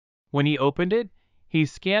When he opened it, he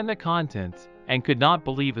scanned the contents and could not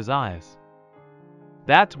believe his eyes.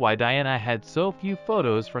 That's why Diana had so few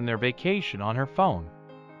photos from their vacation on her phone.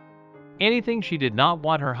 Anything she did not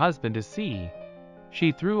want her husband to see,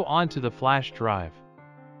 she threw onto the flash drive.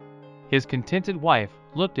 His contented wife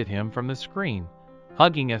looked at him from the screen,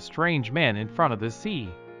 hugging a strange man in front of the sea.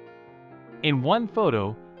 In one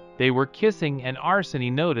photo, they were kissing and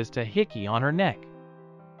Arseny noticed a hickey on her neck.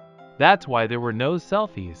 That's why there were no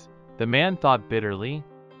selfies, the man thought bitterly.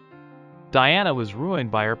 Diana was ruined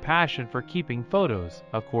by her passion for keeping photos,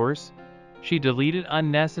 of course. She deleted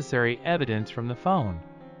unnecessary evidence from the phone,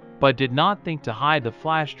 but did not think to hide the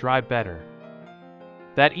flash drive better.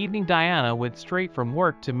 That evening Diana went straight from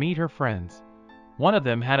work to meet her friends. One of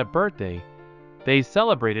them had a birthday. They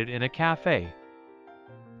celebrated in a cafe.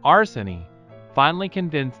 Arseny, finally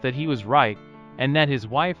convinced that he was right and that his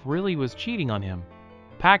wife really was cheating on him,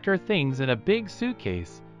 packed her things in a big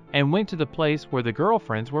suitcase and went to the place where the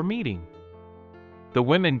girlfriends were meeting. The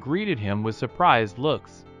women greeted him with surprised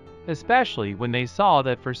looks, especially when they saw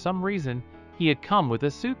that for some reason he had come with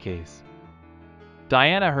a suitcase.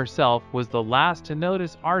 Diana herself was the last to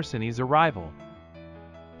notice Arseny's arrival.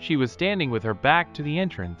 She was standing with her back to the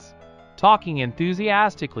entrance, talking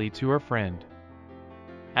enthusiastically to her friend.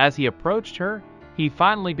 As he approached her, he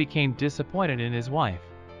finally became disappointed in his wife,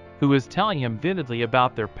 who was telling him vividly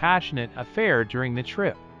about their passionate affair during the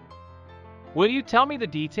trip. "Will you tell me the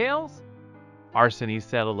details?" Arseny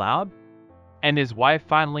said aloud, and his wife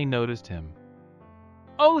finally noticed him.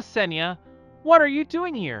 "Oh, Senya, what are you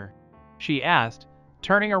doing here?" she asked,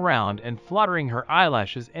 turning around and fluttering her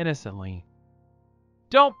eyelashes innocently.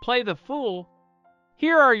 "Don't play the fool.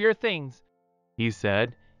 Here are your things," he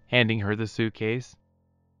said, handing her the suitcase.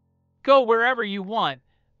 "Go wherever you want,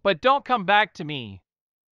 but don't come back to me.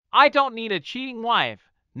 I don't need a cheating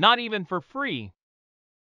wife, not even for free,"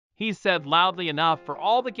 he said loudly enough for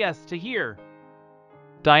all the guests to hear.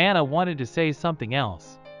 Diana wanted to say something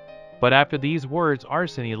else, but after these words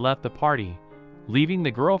Arseny left the party, leaving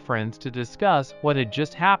the girlfriends to discuss what had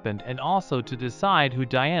just happened and also to decide who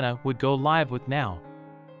Diana would go live with now.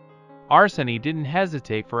 Arseny didn't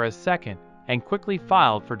hesitate for a second and quickly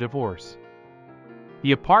filed for divorce.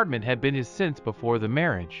 The apartment had been his since before the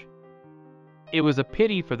marriage. It was a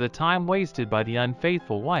pity for the time wasted by the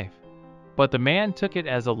unfaithful wife, but the man took it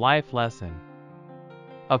as a life lesson.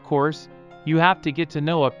 Of course, you have to get to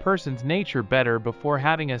know a person's nature better before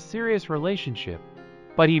having a serious relationship,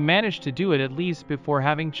 but he managed to do it at least before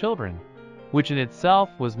having children, which in itself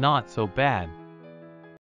was not so bad.